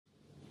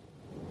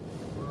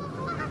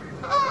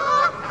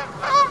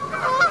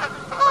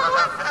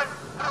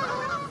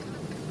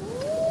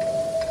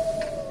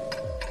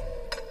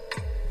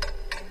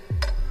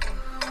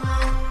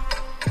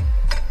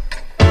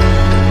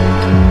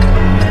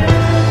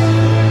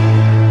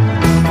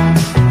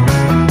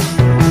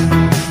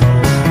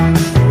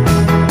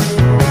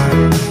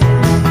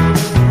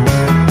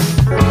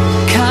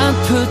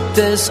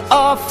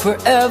off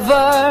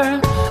forever,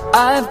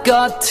 I've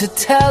got to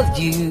tell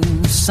you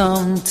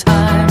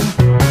sometime.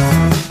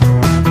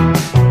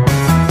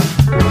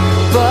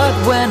 But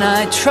when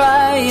I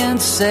try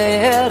and say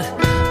it,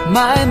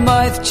 my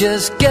mouth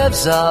just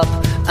gives up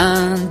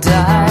and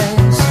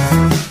dies.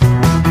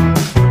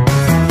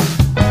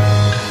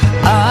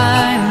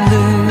 I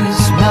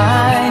lose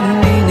my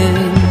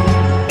meaning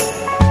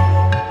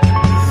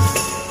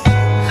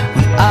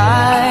when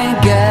I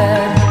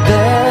get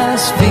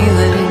this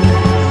feeling.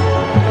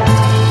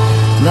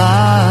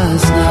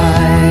 Last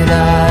night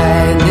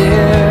I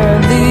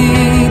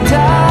nearly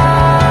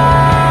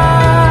died,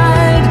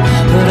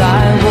 but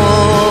I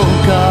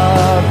woke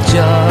up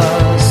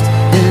just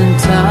in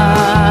time.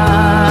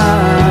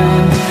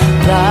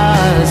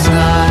 Last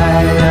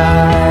night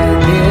I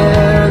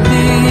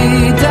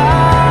nearly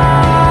died,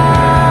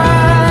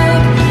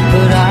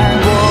 but I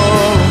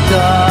woke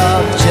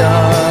up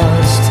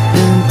just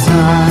in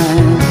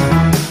time.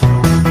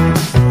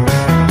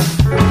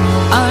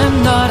 I'm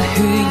not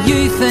who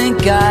you think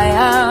I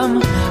am.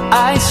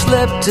 I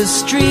slipped a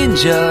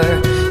stranger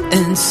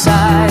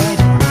inside.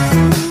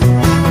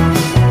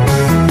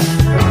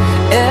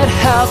 It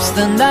helps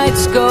the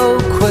nights go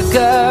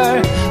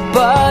quicker,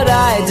 but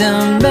I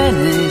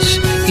diminish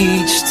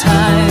each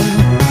time.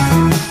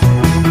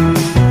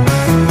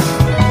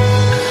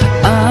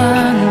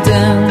 And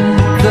in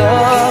the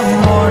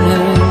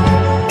morning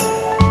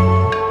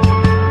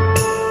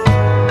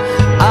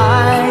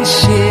I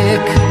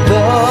shake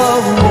the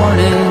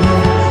warning.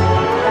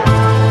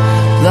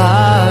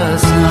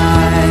 Last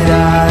night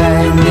I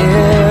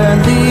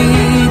nearly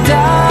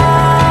died,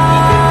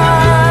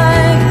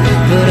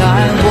 but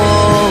I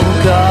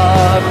woke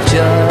up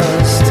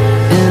just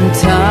in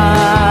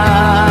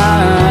time.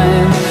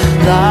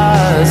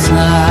 Last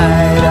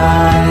night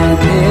I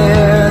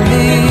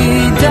nearly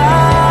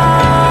died,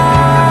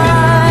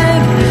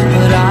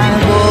 but I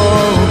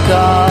woke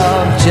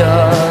up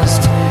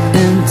just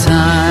in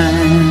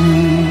time.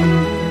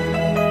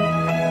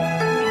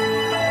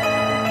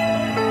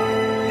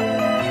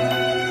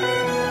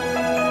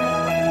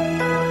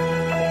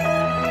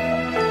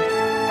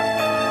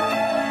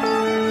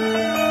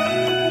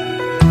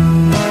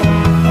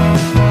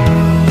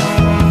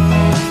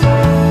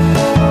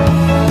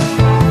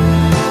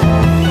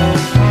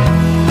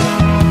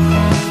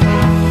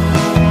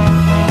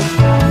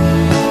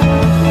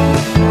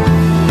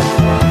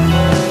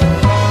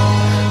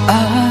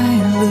 I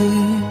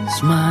lose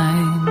my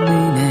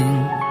meaning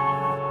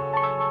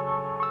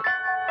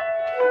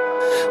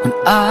when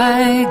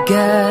I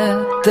get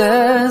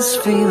this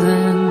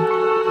feeling.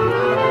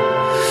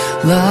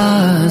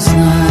 Last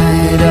night